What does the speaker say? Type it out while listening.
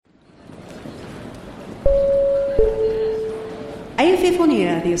AFF On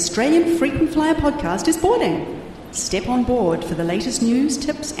Air, the Australian Frequent Flyer podcast, is boarding. Step on board for the latest news,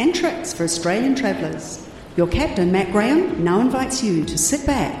 tips and tricks for Australian travellers. Your captain, Matt Graham, now invites you to sit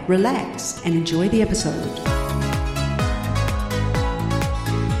back, relax and enjoy the episode.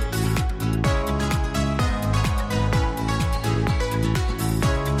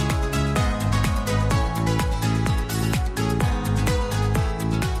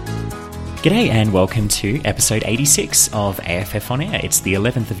 G'day and welcome to episode 86 of AFF On Air. It's the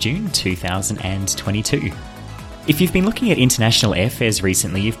 11th of June 2022. If you've been looking at international airfares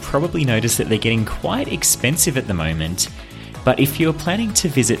recently, you've probably noticed that they're getting quite expensive at the moment. But if you're planning to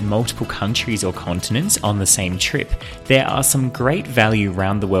visit multiple countries or continents on the same trip, there are some great value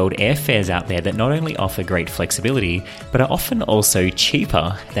round the world airfares out there that not only offer great flexibility, but are often also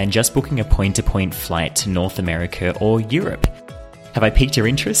cheaper than just booking a point-to-point flight to North America or Europe. Have I piqued your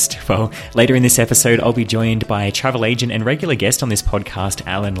interest? Well, later in this episode, I'll be joined by travel agent and regular guest on this podcast,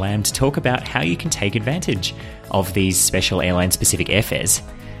 Alan Lamb, to talk about how you can take advantage of these special airline-specific airfares.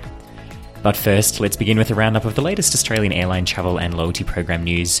 But first, let's begin with a roundup of the latest Australian airline travel and loyalty program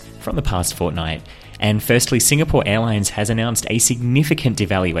news from the past fortnight. And firstly, Singapore Airlines has announced a significant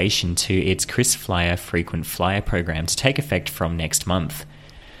devaluation to its KrisFlyer frequent flyer program to take effect from next month.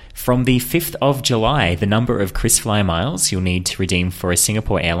 From the 5th of July, the number of KrisFlyer miles you'll need to redeem for a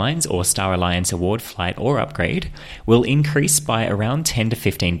Singapore Airlines or Star Alliance Award flight or upgrade will increase by around 10 to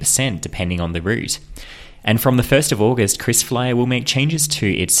 15% depending on the route. And from the 1st of August, KrisFlyer will make changes to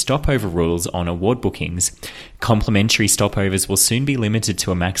its stopover rules on award bookings. Complimentary stopovers will soon be limited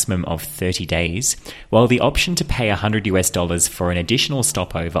to a maximum of 30 days, while the option to pay $100 for an additional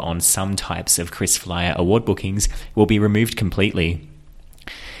stopover on some types of KrisFlyer award bookings will be removed completely.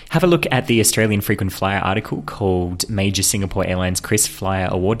 Have a look at the Australian Frequent Flyer article called Major Singapore Airlines KrisFlyer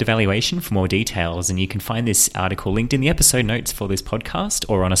Award Devaluation for more details, and you can find this article linked in the episode notes for this podcast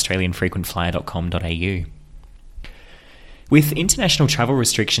or on australianfrequentflyer.com.au. With international travel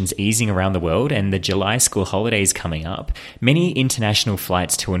restrictions easing around the world and the July school holidays coming up, many international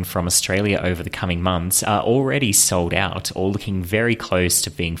flights to and from Australia over the coming months are already sold out or looking very close to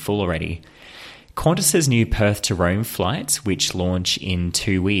being full already. Qantas's new Perth to Rome flights, which launch in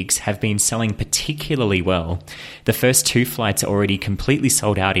 2 weeks, have been selling particularly well. The first two flights are already completely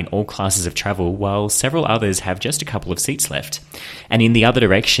sold out in all classes of travel, while several others have just a couple of seats left. And in the other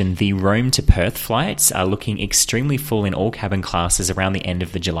direction, the Rome to Perth flights are looking extremely full in all cabin classes around the end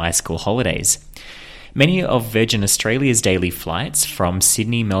of the July school holidays. Many of Virgin Australia's daily flights from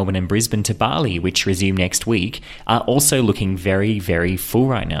Sydney, Melbourne and Brisbane to Bali, which resume next week, are also looking very, very full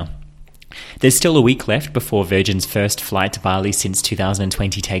right now. There's still a week left before Virgin's first flight to Bali since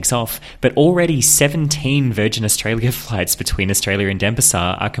 2020 takes off, but already 17 Virgin Australia flights between Australia and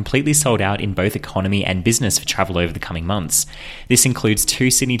Denpasar are completely sold out in both economy and business for travel over the coming months. This includes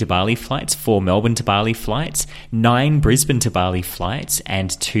 2 Sydney to Bali flights, 4 Melbourne to Bali flights, 9 Brisbane to Bali flights,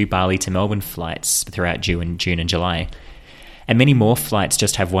 and 2 Bali to Melbourne flights throughout June and July. And many more flights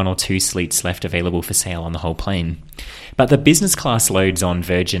just have 1 or 2 seats left available for sale on the whole plane. But the business class loads on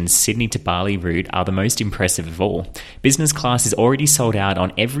Virgin's Sydney to Bali route are the most impressive of all. Business class is already sold out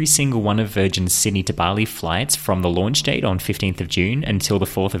on every single one of Virgin's Sydney to Bali flights from the launch date on 15th of June until the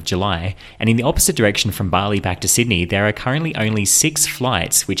 4th of July. And in the opposite direction from Bali back to Sydney, there are currently only 6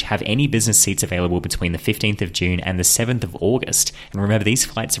 flights which have any business seats available between the 15th of June and the 7th of August. And remember, these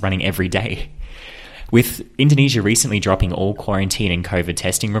flights are running every day. With Indonesia recently dropping all quarantine and COVID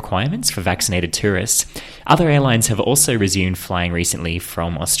testing requirements for vaccinated tourists, other airlines have also resumed flying recently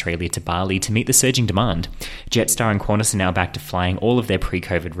from Australia to Bali to meet the surging demand. Jetstar and Qantas are now back to flying all of their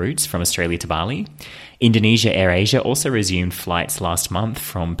pre-COVID routes from Australia to Bali. Indonesia AirAsia also resumed flights last month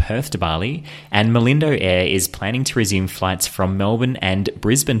from Perth to Bali, and Malindo Air is planning to resume flights from Melbourne and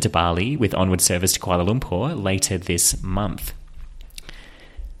Brisbane to Bali with onward service to Kuala Lumpur later this month.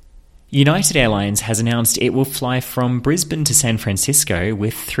 United Airlines has announced it will fly from Brisbane to San Francisco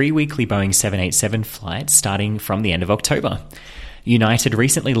with 3 weekly Boeing 787 flights starting from the end of October. United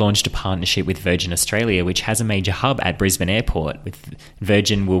recently launched a partnership with Virgin Australia, which has a major hub at Brisbane Airport.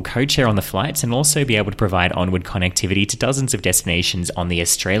 Virgin will co-chair on the flights and also be able to provide onward connectivity to dozens of destinations on the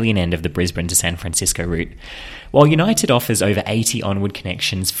Australian end of the Brisbane to San Francisco route, while United offers over 80 onward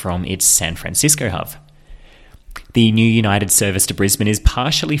connections from its San Francisco hub. The new United service to Brisbane is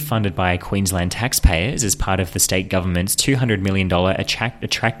partially funded by Queensland taxpayers as part of the state government's $200 million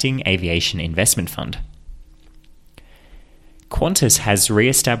Attracting Aviation Investment Fund. Qantas has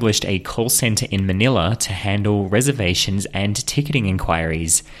re-established a call centre in Manila to handle reservations and ticketing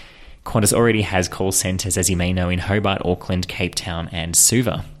inquiries. Qantas already has call centres, as you may know, in Hobart, Auckland, Cape Town and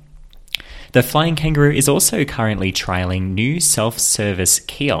Suva. The Flying Kangaroo is also currently trialling new self-service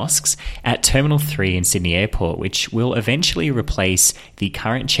kiosks at Terminal 3 in Sydney Airport, which will eventually replace the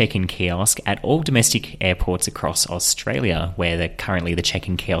current check-in kiosk at all domestic airports across Australia, where currently the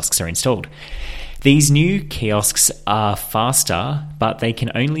check-in kiosks are installed. These new kiosks are faster, but they can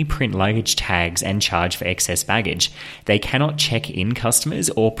only print luggage tags and charge for excess baggage. They cannot check in customers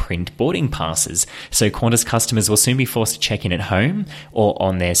or print boarding passes, so Qantas customers will soon be forced to check in at home or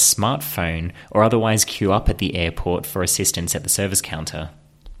on their smartphone, or otherwise queue up at the airport for assistance at the service counter.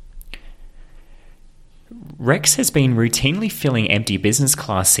 Rex has been routinely filling empty business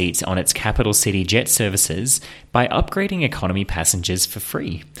class seats on its capital city jet services by upgrading economy passengers for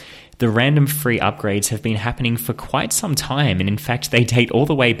free. The random free upgrades have been happening for quite some time, and in fact they date all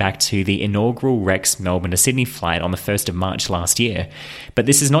the way back to the inaugural Rex Melbourne to Sydney flight on the 1st of March last year. But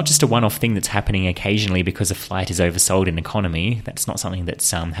this is not just a one-off thing that's happening occasionally because a flight is oversold in economy. That's not something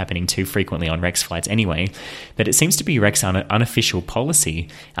that's happening too frequently on Rex flights anyway. But it seems to be Rex unofficial policy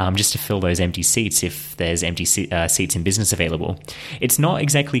just to fill those empty seats if there's empty seats in business available. It's not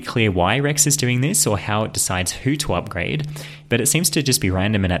exactly clear why Rex is doing this or how it decides who to upgrade, but it seems to just be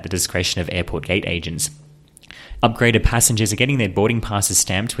random and at the discretion of airport gate agents. Upgraded passengers are getting their boarding passes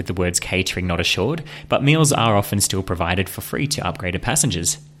stamped with the words catering not assured, but meals are often still provided for free to upgraded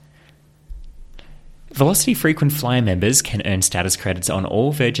passengers. Velocity Frequent Flyer members can earn status credits on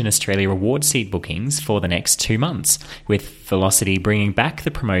all Virgin Australia reward seat bookings for the next 2 months, with Velocity bringing back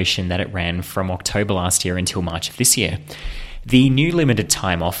the promotion that it ran from October last year until March of this year. The new limited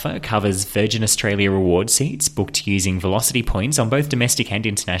time offer covers Virgin Australia reward seats booked using Velocity points on both domestic and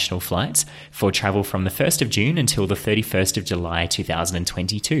international flights for travel from the 1st of June until the 31st of July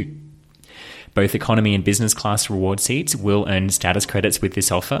 2022. Both economy and business class reward seats will earn status credits with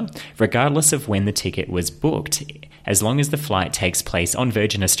this offer, regardless of when the ticket was booked, as long as the flight takes place on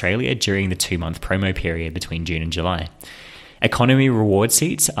Virgin Australia during the 2-month promo period between June and July. Economy reward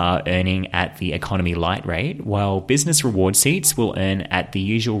seats are earning at the economy light rate, while business reward seats will earn at the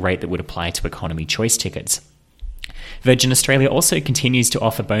usual rate that would apply to economy choice tickets. Virgin Australia also continues to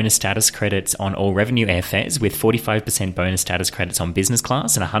offer bonus status credits on all revenue airfares, with 45% bonus status credits on business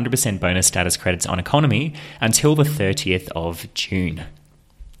class and 100% bonus status credits on economy until the 30th of June.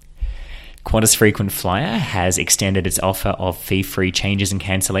 Qantas Frequent Flyer has extended its offer of fee-free changes and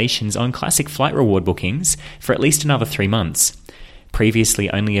cancellations on classic flight reward bookings for at least another 3 months. Previously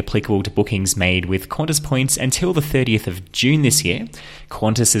only applicable to bookings made with Qantas points until the 30th of June this year,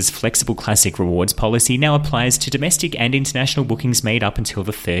 Qantas's flexible classic rewards policy now applies to domestic and international bookings made up until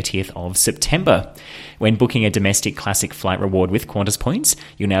the 30th of September. When booking a domestic classic flight reward with Qantas points,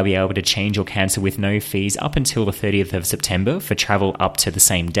 you'll now be able to change or cancel with no fees up until the 30th of September for travel up to the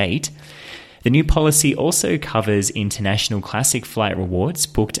same date. The new policy also covers international classic flight rewards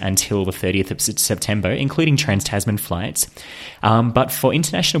booked until the 30th of September, including Trans-Tasman flights. But for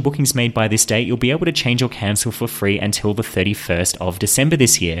international bookings made by this date, you'll be able to change or cancel for free until the 31st of December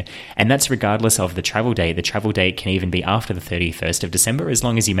this year. And that's regardless of the travel date. The travel date can even be after the 31st of December, as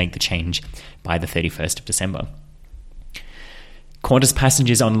long as you make the change by the 31st of December. Qantas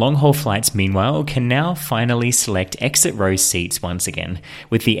passengers on long-haul flights, meanwhile, can now finally select exit row seats once again,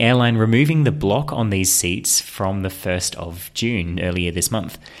 with the airline removing the block on these seats from the 1st of June earlier this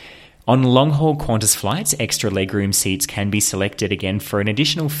month. On long-haul Qantas flights, extra legroom seats can be selected again for an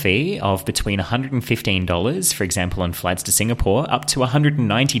additional fee of between $115, for example on flights to Singapore, up to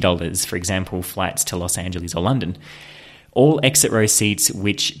 $190, for example flights to Los Angeles or London. All exit row seats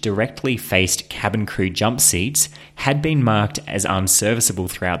which directly faced cabin crew jump seats had been marked as unserviceable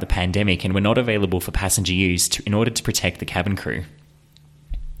throughout the pandemic and were not available for passenger use in order to protect the cabin crew.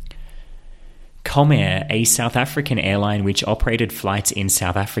 Comair, a South African airline which operated flights in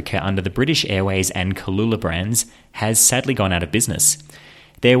South Africa under the British Airways and Kulula brands, has sadly gone out of business.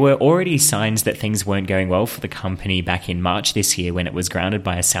 There were already signs that things weren't going well for the company back in March this year when it was grounded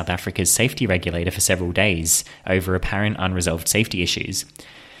by South Africa's safety regulator for several days over apparent unresolved safety issues.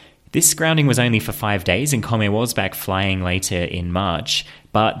 This grounding was only for 5 days and Comair was back flying later in March,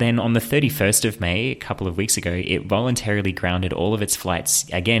 but then on the 31st of May, a couple of weeks ago, it voluntarily grounded all of its flights,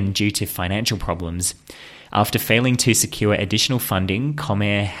 again due to financial problems. After failing to secure additional funding,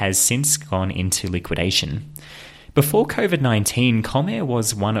 Comair has since gone into liquidation. Before COVID-19, Comair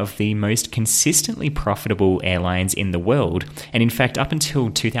was one of the most consistently profitable airlines in the world, and in fact, up until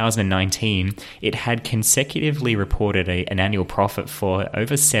 2019, it had consecutively reported an annual profit for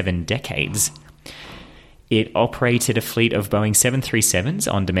over 7 decades. It operated a fleet of Boeing 737s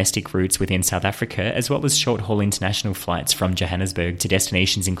on domestic routes within South Africa, as well as short-haul international flights from Johannesburg to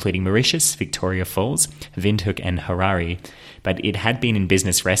destinations including Mauritius, Victoria Falls, Windhoek and Harare. But it had been in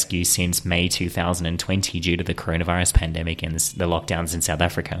business rescue since May 2020 due to the coronavirus pandemic and the lockdowns in South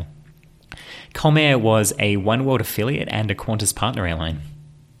Africa. Comair was a Oneworld affiliate and a Qantas partner airline.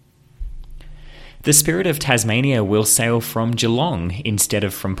 The Spirit of Tasmania will sail from Geelong instead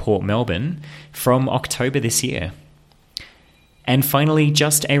of from Port Melbourne from October this year. And finally,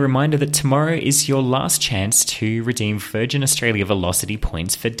 just a reminder that tomorrow is your last chance to redeem Virgin Australia Velocity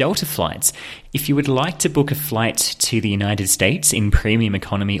points for Delta flights. If you would like to book a flight to the United States in premium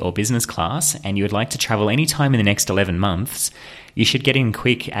economy or business class, and you would like to travel anytime in the next 11 months, you should get in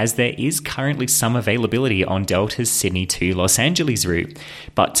quick, as there is currently some availability on Delta's Sydney to Los Angeles route.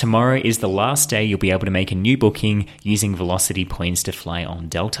 But tomorrow is the last day you'll be able to make a new booking using Velocity points to fly on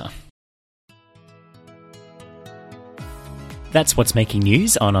Delta. That's what's making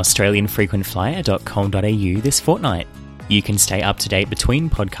news on AustralianFrequentFlyer.com.au this fortnight. You can stay up to date between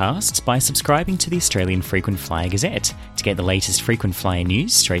podcasts by subscribing to the Australian Frequent Flyer Gazette to get the latest frequent flyer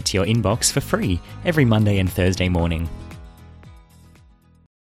news straight to your inbox for free every Monday and Thursday morning.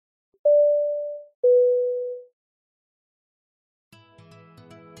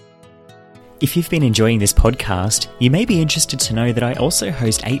 If you've been enjoying this podcast, you may be interested to know that I also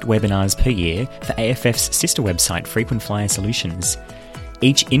host 8 webinars per year for AFF's sister website, Frequent Flyer Solutions.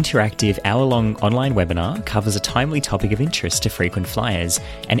 Each interactive hour-long online webinar covers a timely topic of interest to frequent flyers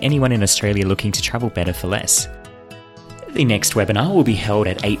and anyone in Australia looking to travel better for less. The next webinar will be held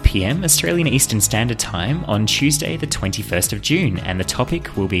at 8 p.m. Australian Eastern Standard Time on Tuesday the 21st of June, and the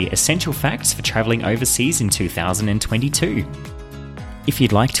topic will be Essential Facts for Travelling Overseas in 2022. If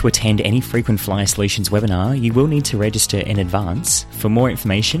you'd like to attend any Frequent Flyer Solutions webinar, you will need to register in advance. For more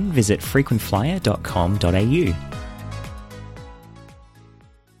information, visit frequentflyer.com.au.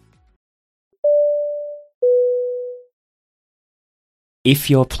 If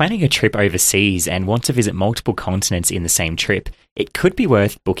you're planning a trip overseas and want to visit multiple continents in the same trip, it could be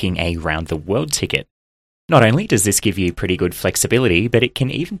worth booking a round-the-world ticket. Not only does this give you pretty good flexibility, but it can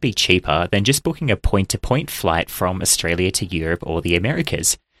even be cheaper than just booking a point-to-point flight from Australia to Europe or the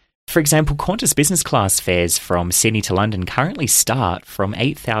Americas. For example, Qantas business class fares from Sydney to London currently start from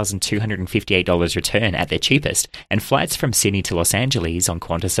 $8,258 return at their cheapest, and flights from Sydney to Los Angeles on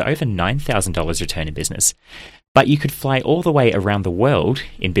Qantas are over $9,000 return in business. But you could fly all the way around the world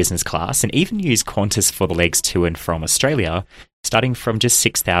in business class and even use Qantas for the legs to and from Australia, starting from just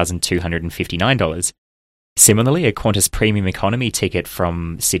 $6,259. Similarly, a Qantas Premium Economy ticket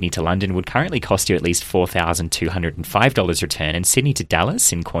from Sydney to London would currently cost you at least $4,205 return, and Sydney to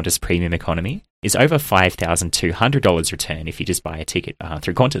Dallas in Qantas Premium Economy is over $5,200 return if you just buy a ticket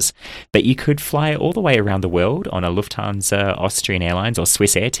through Qantas. But you could fly all the way around the world on a Lufthansa, Austrian Airlines or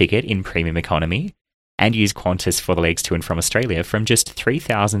Swiss Air ticket in Premium Economy, and use Qantas for the legs to and from Australia from just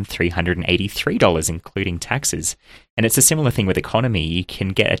 $3,383, including taxes. And it's a similar thing with economy. You can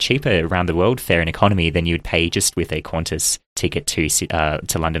get a cheaper around-the-world fare in economy than you would pay just with a Qantas ticket to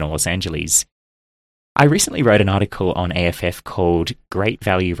London or Los Angeles. I recently wrote an article on AFF called Great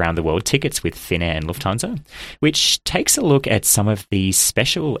Value Round-the-World Tickets with Finnair and Lufthansa, which takes a look at some of the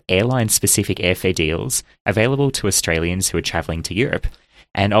special airline-specific airfare deals available to Australians who are travelling to Europe.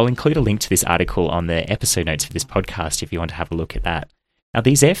 And I'll include a link to this article on the episode notes for this podcast if you want to have a look at that. Now,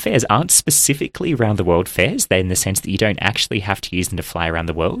 these airfares aren't specifically round-the-world fares. They're in the sense that you don't actually have to use them to fly around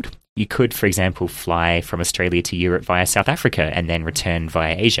the world. You could, for example, fly from Australia to Europe via South Africa and then return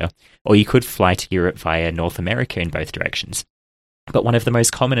via Asia. Or you could fly to Europe via North America in both directions. But one of the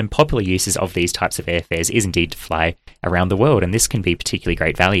most common and popular uses of these types of airfares is indeed to fly around the world, and this can be particularly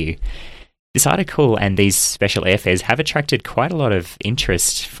great value. This article and these special airfares have attracted quite a lot of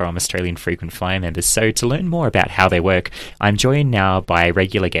interest from Australian Frequent Flyer members, so to learn more about how they work, I'm joined now by a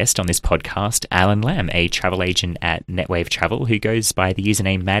regular guest on this podcast, Alan Lamb, a travel agent at Netwave Travel, who goes by the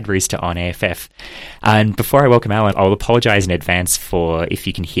username Mad Rooster on AFF. And before I welcome Alan, I'll apologise in advance for if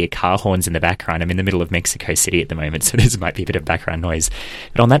you can hear car horns in the background. I'm in the middle of Mexico City at the moment, so this might be a bit of background noise.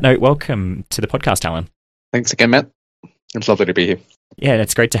 But on that note, welcome to the podcast, Alan. Thanks again, Matt. It's lovely to be here. Yeah,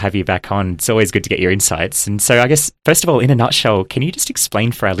 it's great to have you back on. It's always good to get your insights. And so I guess, first of all, in a nutshell, can you just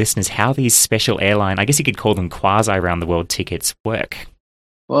explain for our listeners how these special airline, I guess you could call them quasi-round-the-world tickets, work?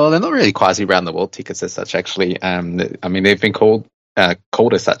 Well, they're not really quasi-round-the-world tickets as such, actually. I mean, they've been called as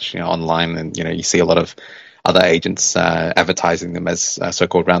such, online, and, you see a lot of other agents advertising them as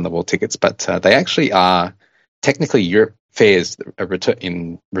so-called round-the-world tickets, but they actually are technically Europe fares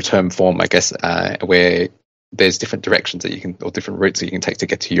in return form, I guess, where there's different directions that you can, or different routes that you can take to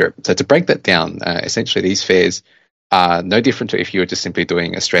get to Europe. So to break that down, essentially these fares are no different to if you were just simply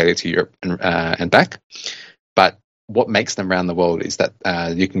doing Australia to Europe and back. But what makes them around the world is that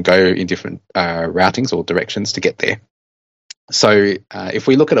you can go in different routings or directions to get there. So if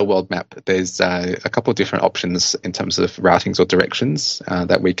we look at a world map, there's a couple of different options in terms of routings or directions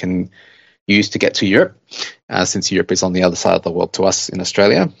that we can use to get to Europe, since Europe is on the other side of the world to us in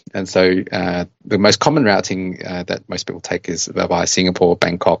Australia. And so the most common routing that most people take is via Singapore,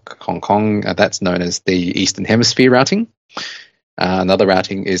 Bangkok, Hong Kong. That's known as the Eastern Hemisphere routing. Another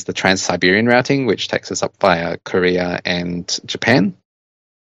routing is the Trans-Siberian routing, which takes us up via Korea and Japan.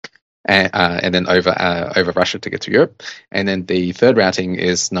 And then over Russia to get to Europe. And then the third routing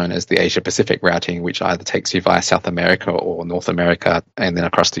is known as the Asia Pacific routing, which either takes you via South America or North America and then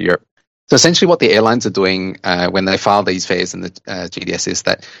across to Europe. So essentially what the airlines are doing when they file these fares in the GDS is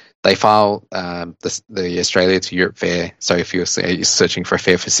that they file the Australia to Europe fare. So if you're searching for a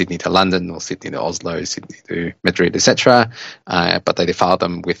fare for Sydney to London or Sydney to Oslo, Sydney to Madrid, etc., but they file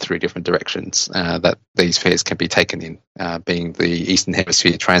them with 3 different directions that these fares can be taken in, being the Eastern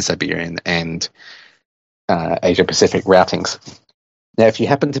Hemisphere, Trans-Siberian, and Asia Pacific routings. Now, if you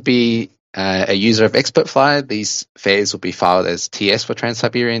happen to be a user of ExpertFly, these fares will be filed as TS for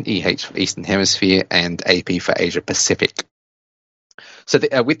Trans-Siberian, EH for Eastern Hemisphere, and AP for Asia Pacific. So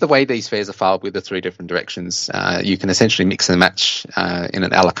with the way these fares are filed with the 3 different directions, you can essentially mix and match in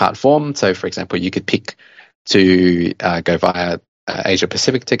an a la carte form. So, for example, you could pick to go via Asia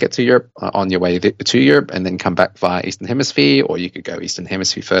Pacific to get to Europe on your way to Europe and then come back via Eastern Hemisphere, or you could go Eastern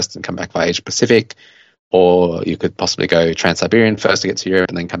Hemisphere first and come back via Asia Pacific, or you could possibly go Trans-Siberian first to get to Europe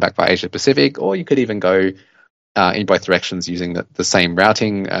and then come back via Asia Pacific, or you could even go in both directions using the same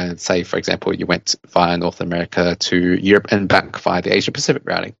routing. Say, for example, you went via North America to Europe and back via the Asia Pacific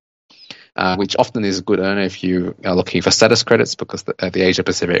routing, which often is a good earner if you are looking for status credits, because the Asia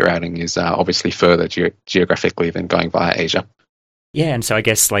Pacific routing is obviously further geographically than going via Asia. Yeah, and so I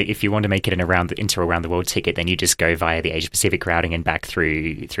guess like if you want to make it into a round the world ticket, then you just go via the Asia Pacific routing and back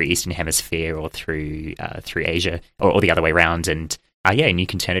through Eastern Hemisphere or through Asia, or the other way around, and and you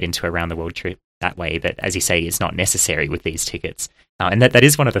can turn it into a round the world trip that way. But as you say, it's not necessary with these tickets, and that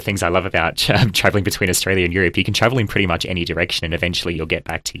is one of the things I love about traveling between Australia and Europe. You can travel in pretty much any direction, and eventually you'll get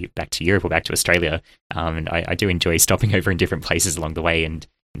back to Europe or back to Australia. And I do enjoy stopping over in different places along the way and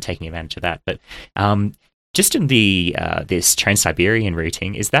taking advantage of that. But just in the this Trans-Siberian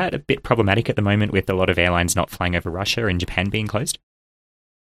routing, is that a bit problematic at the moment with a lot of airlines not flying over Russia and Japan being closed?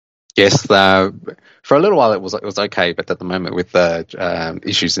 Yes, for a little while it was okay, but at the moment with the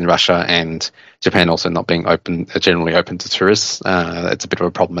issues in Russia and Japan also not being generally open to tourists, it's a bit of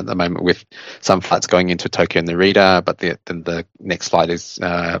a problem at the moment with some flights going into Tokyo Narita, but then the next flight is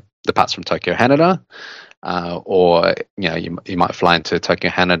departs from Tokyo Haneda, or you might fly into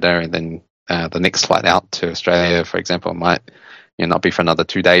Tokyo Haneda and then the next flight out to Australia, for example, might not be for another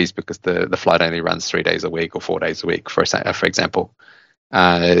 2 days because the flight only runs 3 days a week or 4 days a week, for example.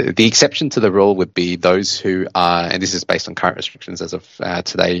 The exception to the rule would be those who are, and this is based on current restrictions as of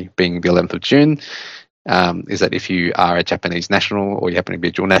today being the 11th of June, is that if you are a Japanese national or you happen to be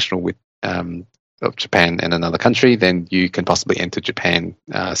a dual national with of Japan and another country, then you can possibly enter Japan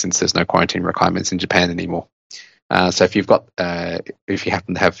since there's no quarantine requirements in Japan anymore. So if you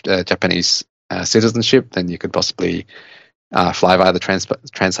happen to have Japanese citizenship, then you could possibly fly via the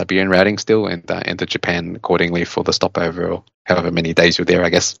Trans-Siberian routing still and enter Japan accordingly for the stopover or however many days you're there, I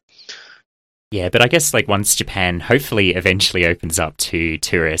guess. Yeah, but I guess like once Japan hopefully eventually opens up to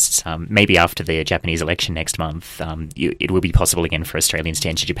tourists, maybe after the Japanese election next month, it will be possible again for Australians to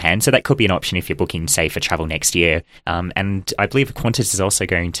enter Japan. So that could be an option if you're booking, say, for travel next year. And I believe Qantas is also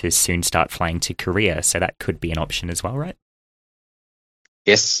going to soon start flying to Korea, so that could be an option as well, right?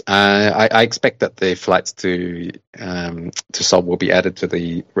 Yes, I expect that the flights to Seoul will be added to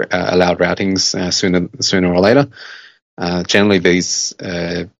the allowed routings sooner or later. Generally,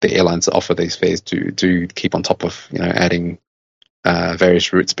 the airlines that offer these fares do keep on top of adding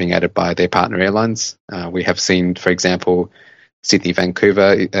various routes being added by their partner airlines. We have seen, for example, Sydney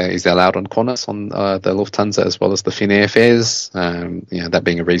Vancouver is allowed on Qantas on the Lufthansa as well as the Finnair fares. That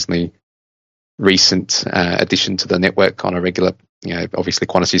being a reasonably recent addition to the network on a regular. Obviously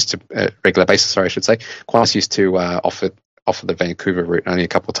Qantas used to regular basis. Sorry, I should say Qantas used to offer the Vancouver route only a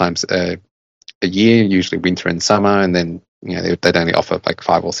couple of times a year, usually winter and summer, and then they'd only offer like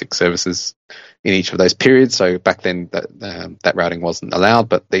 5 or 6 services in each of those periods. So back then that routing wasn't allowed,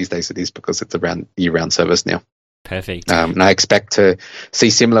 but these days it is because it's a year-round service now. Perfect. And I expect to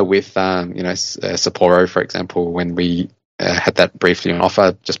see similar with Sapporo, for example, when we had that briefly on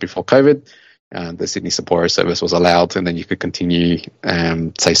offer just before COVID. the Sydney Sapporo service was allowed, and then you could continue,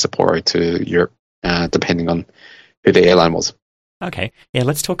 say, Sapporo to Europe, depending on who the airline was. Okay. Yeah,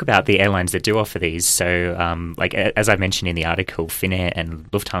 let's talk about the airlines that do offer these. So, like, as I mentioned in the article, Finnair and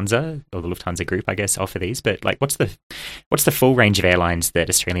Lufthansa, or the Lufthansa Group, I guess, offer these. But, like, what's the full range of airlines that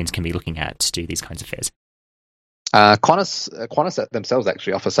Australians can be looking at to do these kinds of fares? Qantas themselves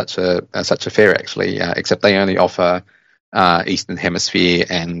actually offer such a fare, actually, except they only offer Eastern Hemisphere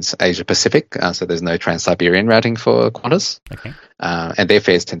and Asia Pacific, so there's no Trans-Siberian routing for Qantas. Okay. And their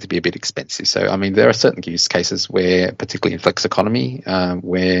fares tend to be a bit expensive. So, I mean, there are certain use cases where, particularly in flex economy,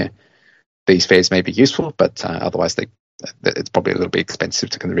 where these fares may be useful, but otherwise it's probably a little bit expensive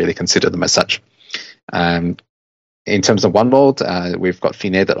to really consider them as such. In terms of oneworld, we've got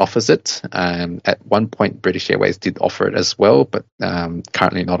Finnair that offers it. At one point, British Airways did offer it as well, but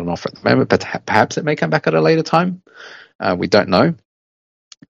currently not an offer at the moment. But perhaps it may come back at a later time. We don't know.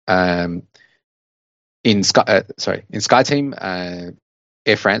 In SkyTeam,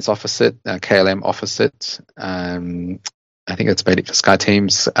 Air France offers it. KLM offers it. I think that's about it for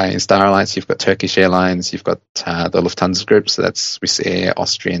SkyTeams. In Star Alliance, you've got Turkish Airlines. You've got the Lufthansa Group, so that's Swissair,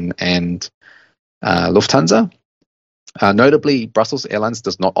 Austrian, and Lufthansa. Notably, Brussels Airlines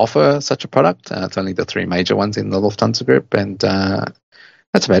does not offer such a product. It's only the three major ones in the Lufthansa Group, and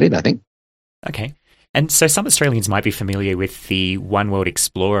that's about it, I think. Okay. And so some Australians might be familiar with the One World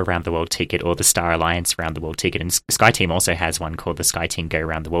Explorer Around the World ticket or the Star Alliance Around the World ticket. And SkyTeam also has one called the SkyTeam Go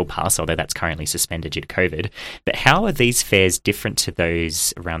Around the World Pass, although that's currently suspended due to COVID. But how are these fares different to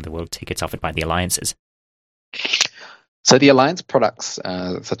those Around the World tickets offered by the alliances? So the alliance products,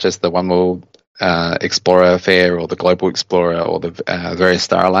 such as the One World Explorer fare or the Global Explorer or the various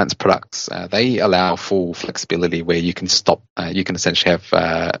Star Alliance products, they allow full flexibility where you can stop. You can essentially have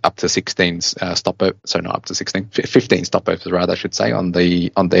up to 15 stopovers rather, I should say, on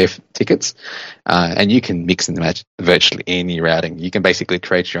their tickets, and you can mix and match virtually any routing. You can basically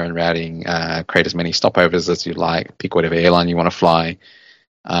create your own routing, create as many stopovers as you like, pick whatever airline you want to fly,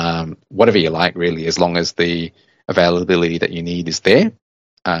 whatever you like, really, as long as the availability that you need is there.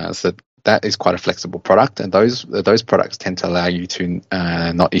 So that is quite a flexible product, and those products tend to allow you to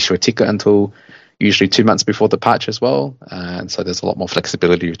not issue a ticket until usually 2 months before departure as well. And so there's a lot more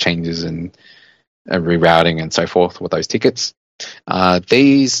flexibility with changes and rerouting and so forth with those tickets.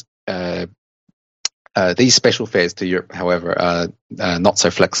 These special fares to Europe, however, are not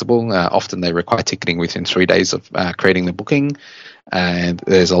so flexible. Often they require ticketing within 3 days of creating the booking, and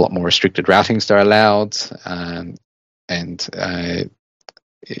there's a lot more restricted routings that are allowed.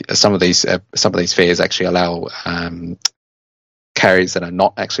 Some of these fares actually allow carriers that are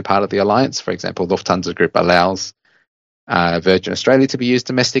not actually part of the alliance. For example, Lufthansa Group allows Virgin Australia to be used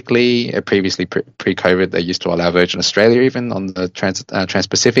domestically. Previously, pre-COVID, they used to allow Virgin Australia even on the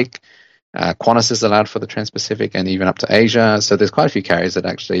Trans-Pacific. Qantas is allowed for the Trans-Pacific and even up to Asia. So there's quite a few carriers that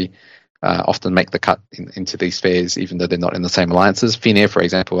actually often make the cut into these fares, even though they're not in the same alliances. Finnair, for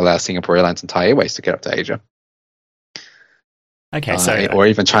example, allows Singapore Airlines and Thai Airways to get up to Asia. Okay, so or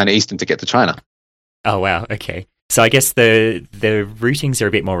even China Eastern to get to China. Oh wow, okay. So I guess the routings are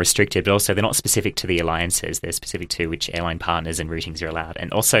a bit more restricted, but also they're not specific to the alliances. They're specific to which airline partners and routings are allowed,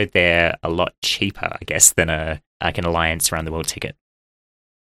 and also they're a lot cheaper, I guess, than an alliance around the world ticket.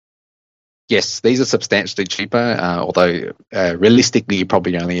 Yes, these are substantially cheaper. Although realistically, you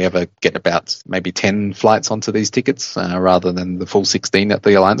probably only ever get about maybe 10 flights onto these tickets, rather than the full 16 that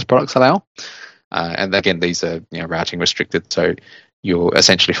the alliance products allow. And again, these are routing restricted, so you're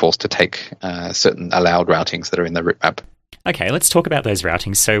essentially forced to take certain allowed routings that are in the route map. Okay, let's talk about those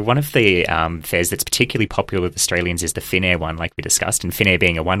routings. So one of the fares that's particularly popular with Australians is the Finnair one, like we discussed. And Finnair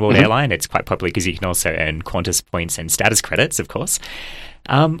being a one-world airline, it's quite popular because you can also earn Qantas points and status credits, of course.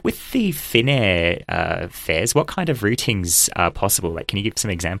 With the Finnair fares, what kind of routings are possible? Like, can you give some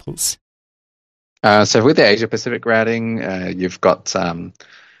examples? So with the Asia Pacific routing, you've got... and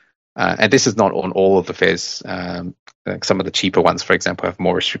this is not on all of the fares. Some of the cheaper ones, for example, have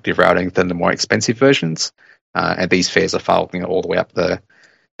more restrictive routing than the more expensive versions. And these fares are filed all the way up the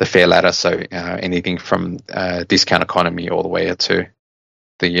fare ladder. So anything from discount economy all the way to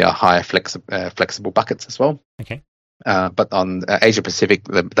the higher flexible buckets as well. Okay. But on Asia Pacific,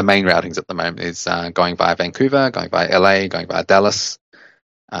 the main routings at the moment is going via Vancouver, going via LA, going via Dallas.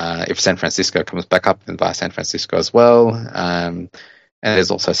 If San Francisco comes back up, then via San Francisco as well. And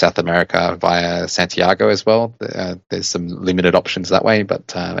there's also South America via Santiago as well. There's some limited options that way,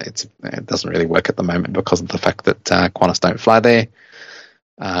 but it doesn't really work at the moment because of the fact that Qantas don't fly there.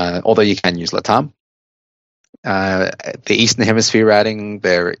 Although you can use LATAM. The Eastern Hemisphere routing,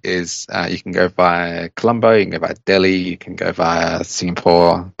 there is, you can go via Colombo, you can go via Delhi, you can go via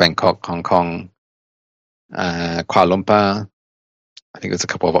Singapore, Bangkok, Hong Kong, Kuala Lumpur. I think there's a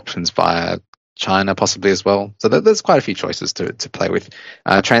couple of options via China possibly as well. So there's quite a few choices to play with.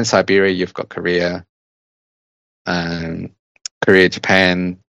 Trans-Siberia, you've got Korea,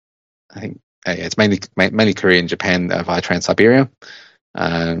 Japan. I think it's mainly Korea and Japan via Trans-Siberia.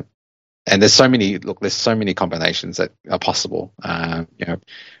 And there's so many combinations that are possible,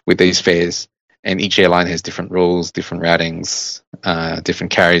 with these fares. And each airline has different rules, different routings,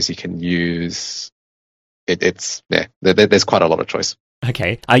 different carriers you can use. There's quite a lot of choice.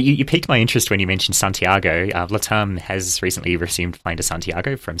 Okay. You piqued my interest when you mentioned Santiago. LATAM has recently resumed flying to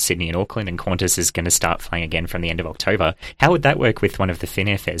Santiago from Sydney and Auckland, and Qantas is going to start flying again from the end of October. How would that work with one of the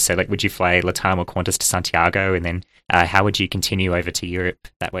Finnair fares? So, would you fly LATAM or Qantas to Santiago, and then how would you continue over to Europe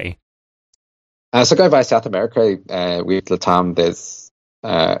that way? So go via South America with LATAM.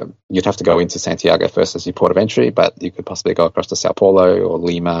 You'd have to go into Santiago first as your port of entry, but you could possibly go across to Sao Paulo or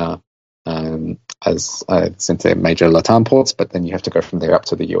Lima as since they're major LATAM ports, but then you have to go from there up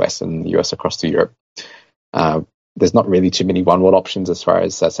to the US and the US across to Europe. There's not really too many one-world options as far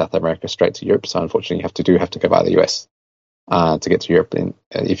as South America straight to Europe, so unfortunately you do have to go via the US to get to Europe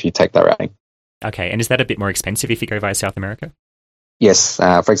if you take that routing. Okay, and is that a bit more expensive if you go via South America? Yes.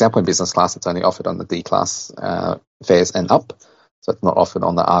 For example, in business class, it's only offered on the D class fares and up, so it's not offered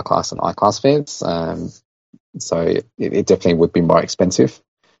on the R class and I class fares. So it definitely would be more expensive.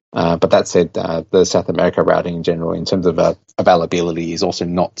 But that said, the South America routing in general, in terms of availability, is also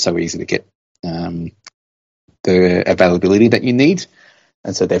not so easy to get the availability that you need,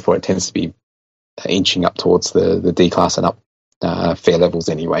 and so therefore it tends to be inching up towards the D class and up fare levels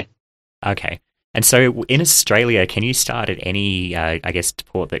anyway. Okay. And so in Australia, can you start at any,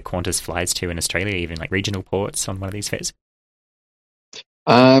 port that Qantas flies to in Australia, even regional ports on one of these fares?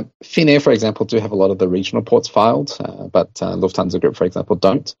 Finnair, for example, do have a lot of the regional ports filed, but Lufthansa Group, for example,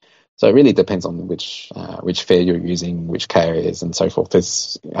 don't. So it really depends on which fare you're using, which carriers, and so forth.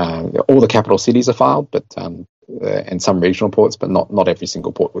 There's all the capital cities are filed, but and some regional ports, but not every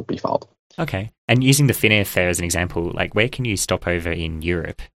single port would be filed. Okay. And using the Finnair fare as an example, where can you stop over in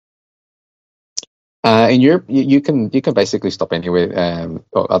Europe? In Europe, you can basically stop anywhere,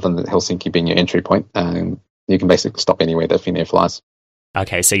 other than Helsinki being your entry point. You can basically stop anywhere that Finnair flies.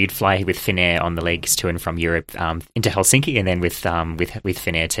 Okay, so you'd fly with Finnair on the legs to and from Europe into Helsinki, and then with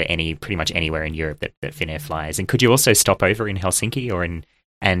Finnair to pretty much anywhere in Europe that Finnair flies. And could you also stop over in Helsinki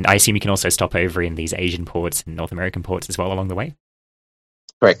and I assume you can also stop over in these Asian ports and North American ports as well along the way?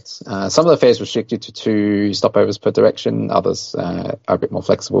 Correct. Some of the fares restrict you to 2 stopovers per direction. Others are a bit more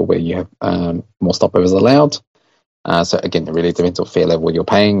flexible, where you have more stopovers allowed. So again, it really depends on fare level you're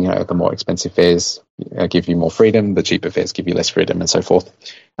paying. The more expensive fares give you more freedom, the cheaper fares give you less freedom, and so forth.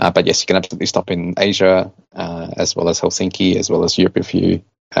 But yes, you can absolutely stop in Asia, as well as Helsinki, as well as Europe if you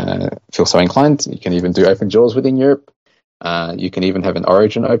feel so inclined. You can even do open jaws within Europe. You can even have an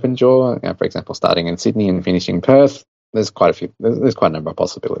origin open jaw, for example, starting in Sydney and finishing in Perth. There's quite a number of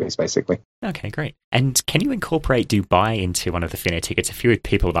possibilities, basically. Okay, great. And can you incorporate Dubai into one of the Finnair tickets? A few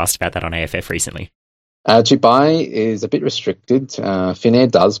people have asked about that on AFF recently. Dubai is a bit restricted.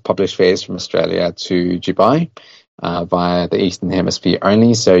 Finnair does publish fares from Australia to Dubai via the Eastern Hemisphere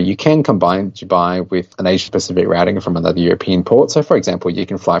only, so you can combine Dubai with an Asia-Pacific routing from another European port. So, for example, you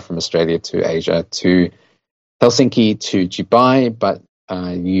can fly from Australia to Asia to Helsinki to Dubai, but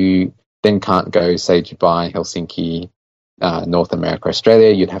you then can't go, say, Dubai, Helsinki, North America, Australia.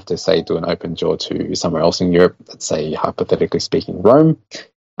 You'd have to, say, do an open jaw to somewhere else in Europe, let's say, hypothetically speaking, Rome.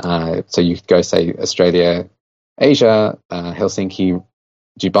 So you could go, say, Australia, Asia, Helsinki,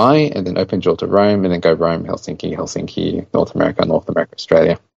 Dubai, and then open jaw to Rome, and then go Rome, Helsinki, North America,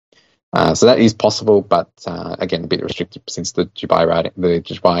 Australia. So that is possible, but again, a bit restricted since the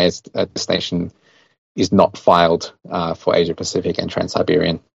Dubai destination is not filed for Asia Pacific and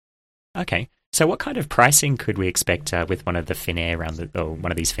Trans-Siberian. Okay. So what kind of pricing could we expect with one of the Finnair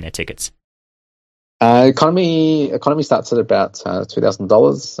one of these Finnair tickets? Economy starts at about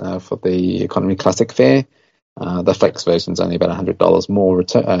 $2,000 for the economy classic fare. The flex version is only about $100 more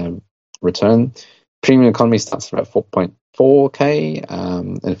return. Premium economy starts at about 4.4K,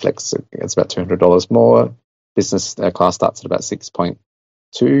 and flex it's about $200 more. Business class starts at about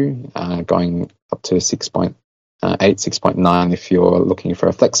 6.2, going up to 6.8, 6.9 if you're looking for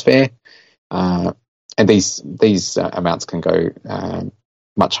a flex fare. And these amounts can go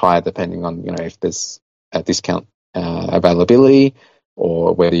much higher depending on if there's a discount availability,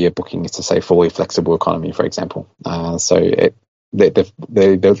 or whether you're booking to, say, fully flexible economy, for example. So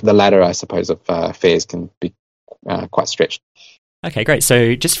the ladder, I suppose, of fares can be quite stretched. Okay, great.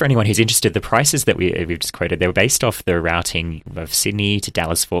 So just for anyone who's interested, the prices that we've just quoted, they were based off the routing of Sydney to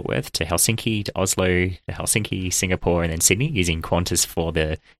Dallas-Fort Worth to Helsinki to Oslo to Helsinki, Singapore, and then Sydney, using Qantas for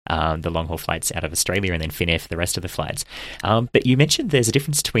the long-haul flights out of Australia, and then Finnair for the rest of the flights. But you mentioned there's a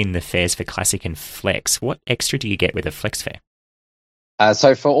difference between the fares for Classic and Flex. What extra do you get with a Flex fare?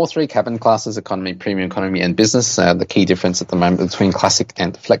 So for all three cabin classes, economy, premium economy, and business, the key difference at the moment between Classic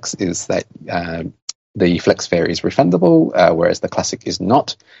and Flex is that the Flex fare is refundable, whereas the Classic is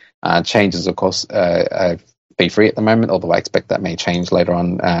not. Changes, of course, fee free at the moment, although I expect that may change later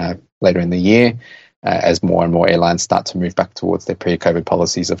in the year, as more and more airlines start to move back towards their pre-COVID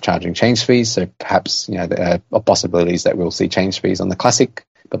policies of charging change fees. So perhaps there are possibilities that we'll see change fees on the Classic,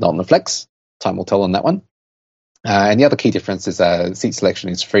 but not on the Flex. Time will tell on that one. And the other key difference is seat selection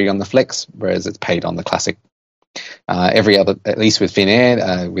is free on the Flex, whereas it's paid on the Classic. Every other, at least with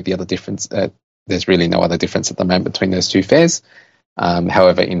Finnair, with the other difference, there's really no other difference at the moment between those two fares.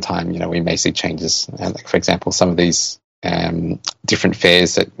 However, in time, we may see changes. Like for example, some of these different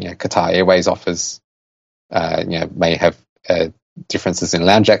fares that Qatar Airways offers, may have differences in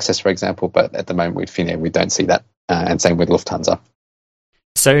lounge access, for example. But at the moment with Finnair, we don't see that, and same with Lufthansa.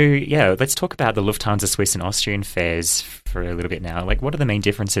 So, yeah, let's talk about the Lufthansa, Swiss and Austrian fares for a little bit now. Like, what are the main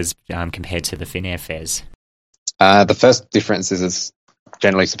differences compared to the Finnair fares? The first difference is it's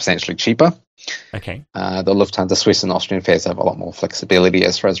generally substantially cheaper. Okay. The Lufthansa, Swiss and Austrian fares have a lot more flexibility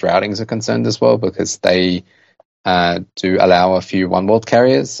as far as routings are concerned as well, because they do allow a few one-world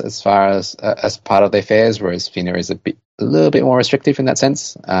carriers as far as part of their fares, whereas Finnair is a little bit more restrictive in that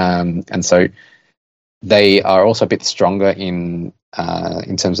sense. And so they are also a bit stronger in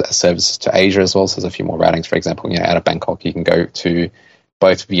terms of services to Asia as well. So there's a few more routings. For example, out of Bangkok, you can go to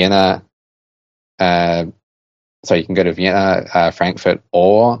both Vienna. So you can go to Vienna, Frankfurt,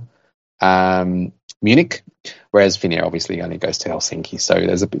 or Munich, whereas Finnair obviously only goes to Helsinki. So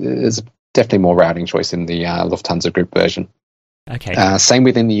there's definitely more routing choice in the Lufthansa Group version. Okay. Same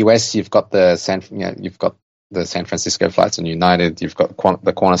within the US. You've got the San Francisco flights on United. You've got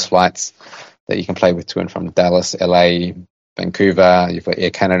the Qantas flights that you can play with to and from Dallas, LA, Vancouver. You've got Air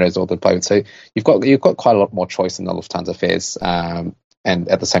Canada's all to play with. So you've got quite a lot more choice in the Lufthansa fares, and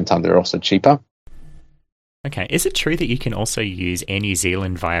at the same time they're also cheaper. Okay. Is it true that you can also use Air New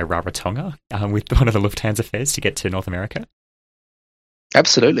Zealand via Rarotonga with one of the Lufthansa fares to get to North America?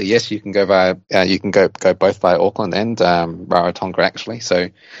 Absolutely, yes. You can go go both via Auckland and Rarotonga actually. So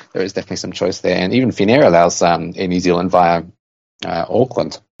there is definitely some choice there, and even Finnair allows Air New Zealand via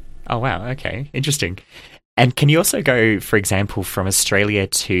Auckland. Oh wow! Okay, interesting. And can you also go, for example, from Australia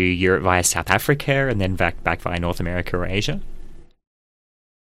to Europe via South Africa and then back via North America or Asia?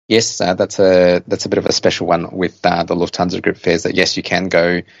 Yes, that's a bit of a special one with the Lufthansa Group fares. That yes, you can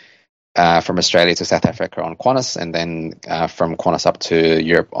go from Australia to South Africa on Qantas, and then from Qantas up to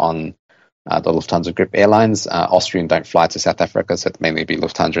Europe on the Lufthansa Group airlines. Austrian don't fly to South Africa, so it'd mainly be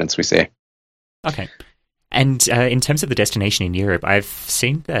Lufthansa and Swissair. Okay. And in terms of the destination in Europe, I've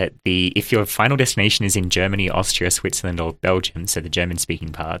seen that if your final destination is in Germany, Austria, Switzerland, or Belgium, so the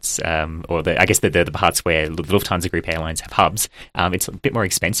German-speaking parts, or I guess the parts where the Lufthansa Group airlines have hubs, it's a bit more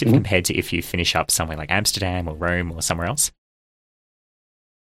expensive compared to if you finish up somewhere like Amsterdam or Rome or somewhere else.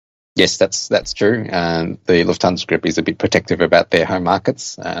 Yes, that's true. The Lufthansa Group is a bit protective about their home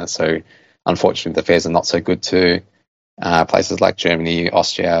markets, so unfortunately the fares are not so good to places like Germany,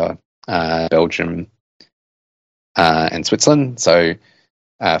 Austria, Belgium, and Switzerland. So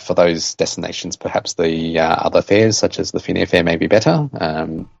for those destinations, perhaps the other fares, such as the Finnair fare, may be better,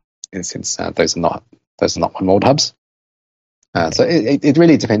 since those are not one world hubs. So it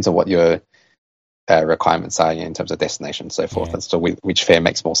really depends on what your requirements are in terms of destination and so forth, as to which fare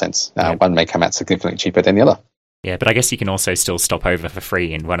makes more sense. One may come out significantly cheaper than the other. Yeah, but I guess you can also still stop over for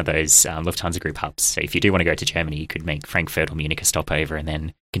free in one of those Lufthansa Group hubs. So if you do want to go to Germany, you could make Frankfurt or Munich a stopover and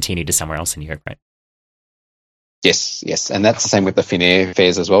then continue to somewhere else in Europe, right? Yes, and that's the same with the Finnair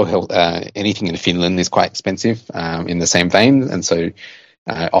fares as well. Anything in Finland is quite expensive in the same vein, and so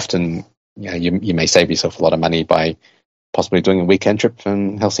often you may save yourself a lot of money by possibly doing a weekend trip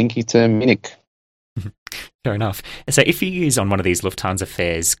from Helsinki to Munich. Fair enough. So if you use on one of these Lufthansa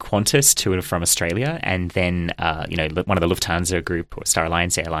fares Qantas to and from Australia, and then one of the Lufthansa Group or Star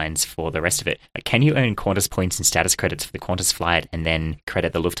Alliance airlines for the rest of it, can you earn Qantas points and status credits for the Qantas flight and then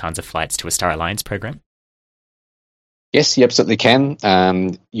credit the Lufthansa flights to a Star Alliance program? Yes, you absolutely can.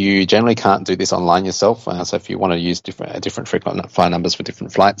 You generally can't do this online yourself. So if you want to use different frequent flyer numbers for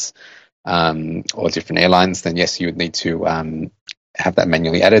different flights or different airlines, then yes, you would need to have that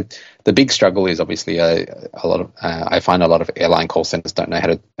manually added. The big struggle is obviously a lot of. I find a lot of airline call centers don't know how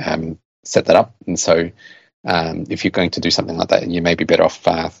to set that up, and so if you're going to do something like that, you may be better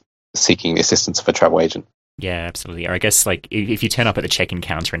off seeking the assistance of a travel agent. Yeah, absolutely. Or I guess like if you turn up at the check-in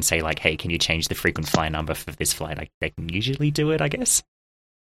counter and say like, "Hey, can you change the frequent flyer number for this flight?" Like they can usually do it, I guess.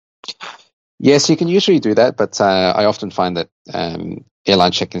 Yes, you can usually do that, but I often find that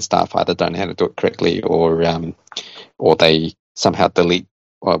airline check-in staff either don't know how to do it correctly, or they somehow delete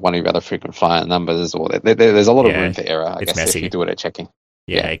one of your other frequent flyer numbers, or there's a lot of room for error, I guess, messy if you do it at check-in.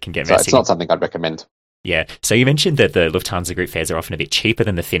 Yeah, it can get messy. So it's not something I'd recommend. Yeah. So you mentioned that the Lufthansa Group fares are often a bit cheaper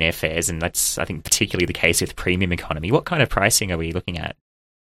than the Finnair fares, and that's, I think, particularly the case with premium economy. What kind of pricing are we looking at?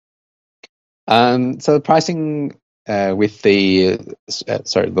 So the pricing with the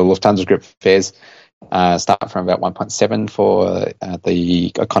Lufthansa Group fares start from about 1.7 for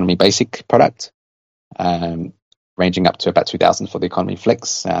the economy basic product, ranging up to about 2,000 for the economy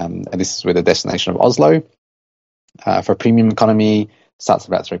flex. And this is with a destination of Oslo. For premium economy, starts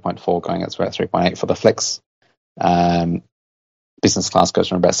about 3.4, going up to about 3.8 for the flex. Business class goes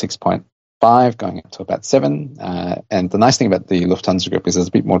from about 6.5, going up to about 7. And the nice thing about the Lufthansa Group is there's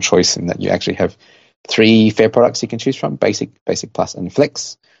a bit more choice in that you actually have 3 fare products you can choose from: basic, basic plus, and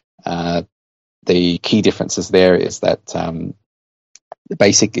flex. The key differences there is that the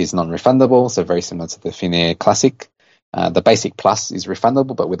basic is non-refundable, so very similar to the Finnair Classic. The basic plus is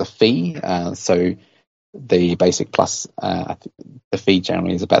refundable, but with a fee. So the basic plus, the fee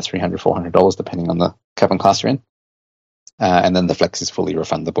generally is about $300, $400, depending on the cabin class you're in. And then the flex is fully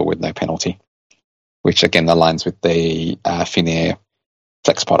refundable with no penalty, which again aligns with the Finnair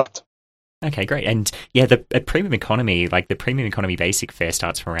flex product. Okay, great. And yeah, the premium economy, like the premium economy basic fare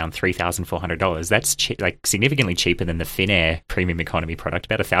starts from around $3,400. That's like significantly cheaper than the Finnair premium economy product,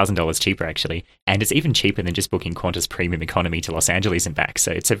 about $1,000 cheaper actually. And it's even cheaper than just booking Qantas premium economy to Los Angeles and back.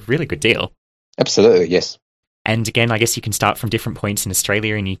 So it's a really good deal. Absolutely, yes. And again, I guess you can start from different points in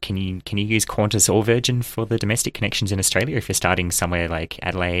Australia, and can you use Qantas or Virgin for the domestic connections in Australia if you're starting somewhere like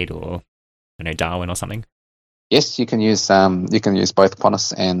Adelaide or Darwin or something? Yes, you can use both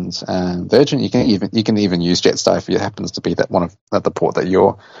Qantas and Virgin. You can even use Jetstar if it happens to be that one of the port that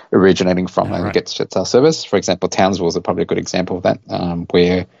you're originating from and gets Jetstar service. For example, Townsville is probably a good example of that,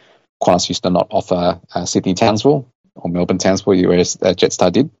 where Qantas used to not offer Sydney Townsville or Melbourne Townsville, whereas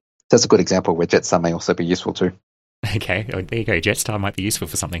Jetstar did. That's a good example where Jetstar may also be useful too. Okay, well, there you go. Jetstar might be useful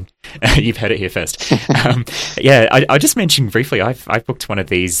for something. You've heard it here first. I just mentioned briefly, I've booked one of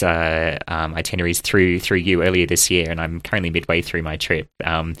these itineraries through you earlier this year, and I'm currently midway through my trip.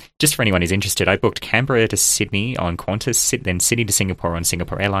 Just for anyone who's interested, I booked Canberra to Sydney on Qantas, then Sydney to Singapore on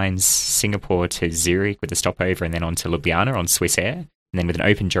Singapore Airlines, Singapore to Zurich with a stopover, and then on to Ljubljana on Swissair, and then with an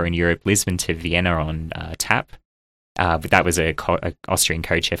open draw in Europe, Lisbon to Vienna on TAP. But that was a Austrian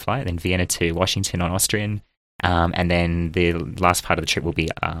codeshare flight, then Vienna to Washington on Austrian. And then the last part of the trip will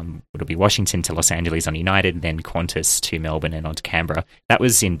be Washington to Los Angeles on United, then Qantas to Melbourne and on to Canberra. That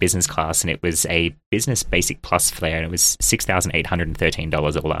was in business class, and it was a business basic plus fare, and it was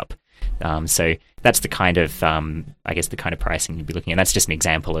 $6,813 all up. So that's the kind of, the kind of pricing you'd be looking at. That's just an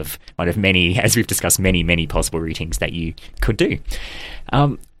example of one of many, as we've discussed, many possible routings that you could do.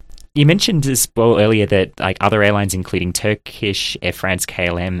 You mentioned as well earlier that like other airlines, including Turkish, Air France,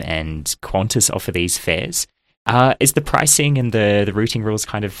 KLM, and Qantas, offer these fares. Is the pricing and the routing rules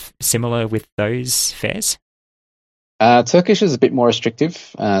kind of similar with those fares? Turkish is a bit more restrictive,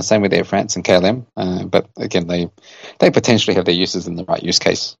 same with Air France and KLM, but again, they potentially have their uses in the right use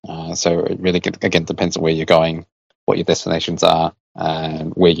case. So it really, again, depends on where you're going, what your destinations are,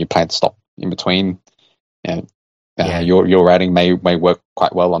 where you plan to stop in between. Your routing may work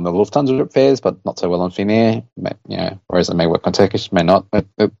quite well on the Lufthansa Group fares, but not so well on Finnair. Whereas it may work on Turkish, may not. But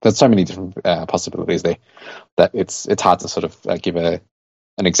there's so many different possibilities there that it's hard to sort of give an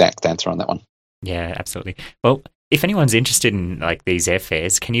exact answer on that one. Yeah, absolutely. Well, if anyone's interested in like these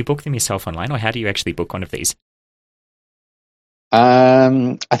airfares, can you book them yourself online, or how do you actually book one of these?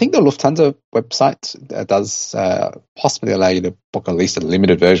 I think the Lufthansa website does possibly allow you to book at least a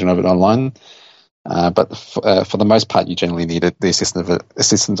limited version of it online. But for the most part, you generally need the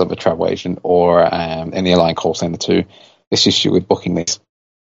assistance of a travel agent or an airline call centre to assist you with booking these.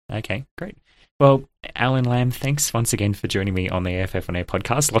 Okay, great. Well, Alan Lamb, thanks once again for joining me on the AFF On Air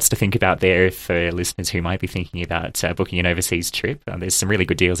podcast. Lots to think about there for listeners who might be thinking about booking an overseas trip. There's some really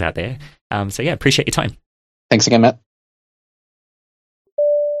good deals out there. Appreciate your time. Thanks again, Matt.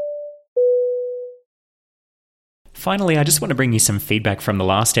 Finally, I just want to bring you some feedback from the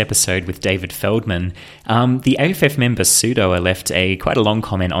last episode with David Feldman. The AFF member Sudoa left quite a long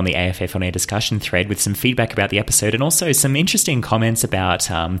comment on the AFF On Air discussion thread with some feedback about the episode and also some interesting comments about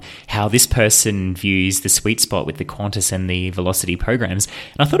how this person views the sweet spot with the Qantas and the Velocity programs.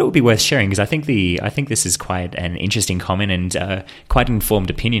 And I thought it would be worth sharing because I think this is quite an interesting comment and quite an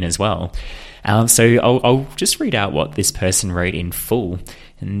informed opinion as well. So I'll just read out what this person wrote in full.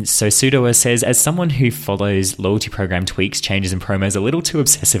 And so Sudoa says, as someone who follows loyalty program tweaks, changes and promos a little too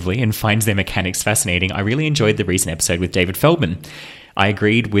obsessively and finds their mechanics fascinating, I really enjoyed the recent episode with David Feldman. I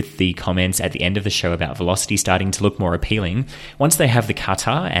agreed with the comments at the end of the show about Velocity starting to look more appealing. Once they have the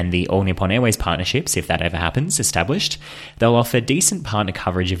Qatar and the All Nippon Airways partnerships, if that ever happens, established, they'll offer decent partner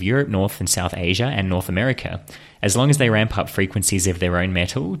coverage of Europe, North and South Asia and North America. As long as they ramp up frequencies of their own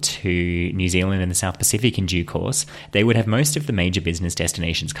metal to New Zealand and the South Pacific in due course, they would have most of the major business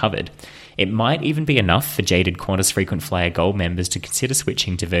destinations covered. It might even be enough for jaded Qantas Frequent Flyer Gold members to consider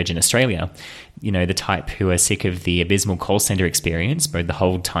switching to Virgin Australia. You know, the type who are sick of the abysmal call centre experience, both the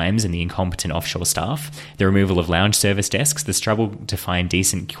hold times and the incompetent offshore staff, the removal of lounge service desks, the struggle to find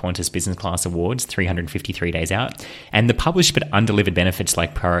decent Qantas business class awards 353 days out, and the published but undelivered benefits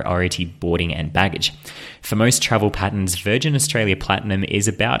like priority boarding and baggage. For most travel patterns, Virgin Australia Platinum is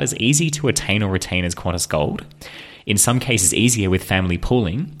about as easy to attain or retain as Qantas Gold. In some cases easier with family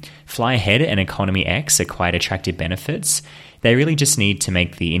pooling. Fly Ahead and Economy X are quite attractive benefits. They really just need to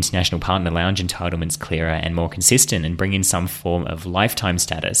make the international partner lounge entitlements clearer and more consistent and bring in some form of lifetime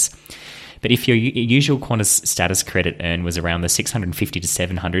status. But if your usual Qantas status credit earn was around the 650 to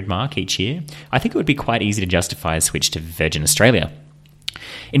 700 mark each year, I think it would be quite easy to justify a switch to Virgin Australia.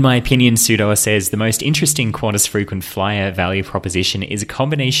 In my opinion, Sudoa says, the most interesting Qantas Frequent Flyer value proposition is a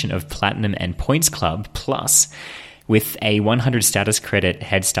combination of Platinum and Points Club Plus, with a 100 status credit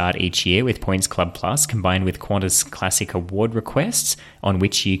head start each year with Points Club Plus combined with Qantas Classic Award requests, on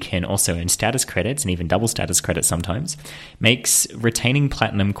which you can also earn status credits and even double status credits sometimes, makes retaining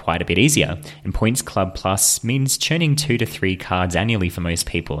Platinum quite a bit easier. And Points Club Plus means churning 2 to 3 cards annually for most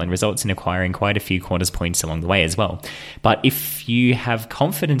people and results in acquiring quite a few Qantas points along the way as well. But if you have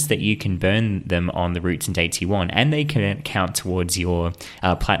confidence that you can burn them on the routes and dates you want, and they can count towards your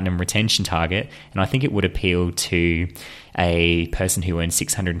Platinum retention target, and I think it would appeal to a person who earns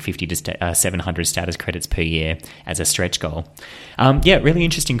 650 to 700 status credits per year as a stretch goal. Really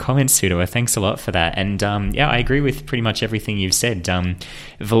interesting comments, Sudoa. Thanks a lot for that. And I agree with pretty much everything you've said.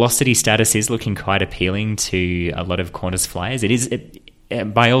 Velocity status is looking quite appealing to a lot of Qantas flyers. It is,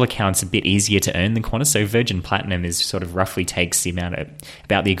 by all accounts, a bit easier to earn than Qantas. So Virgin Platinum is sort of roughly takes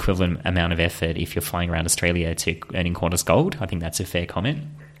about the equivalent amount of effort if you're flying around Australia to earning Qantas Gold. I think that's a fair comment.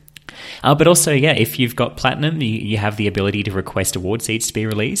 But also, if you've got Platinum, you have the ability to request award seats to be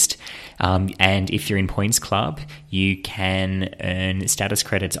released. And if you're in Points Club, you can earn status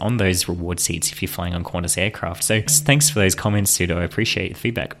credits on those reward seats if you're flying on Qantas aircraft. So thanks for those comments, Sudo. I appreciate the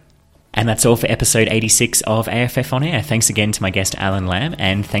feedback. And that's all for episode 86 of AFF On Air. Thanks again to my guest, Alan Lamb,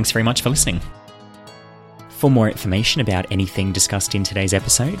 and thanks very much for listening. For more information about anything discussed in today's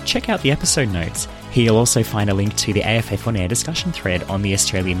episode, check out the episode notes. Here you'll also find a link to the AFF On Air discussion thread on the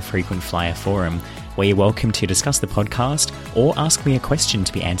Australian Frequent Flyer Forum, where you're welcome to discuss the podcast or ask me a question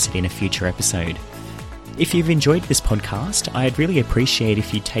to be answered in a future episode. If you've enjoyed this podcast, I'd really appreciate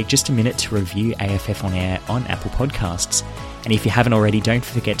if you'd take just a minute to review AFF On Air on Apple Podcasts. And if you haven't already, don't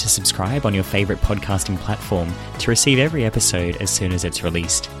forget to subscribe on your favourite podcasting platform to receive every episode as soon as it's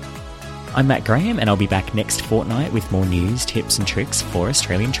released. I'm Matt Graham, and I'll be back next fortnight with more news, tips and tricks for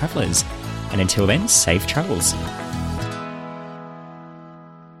Australian travellers. And until then, safe travels.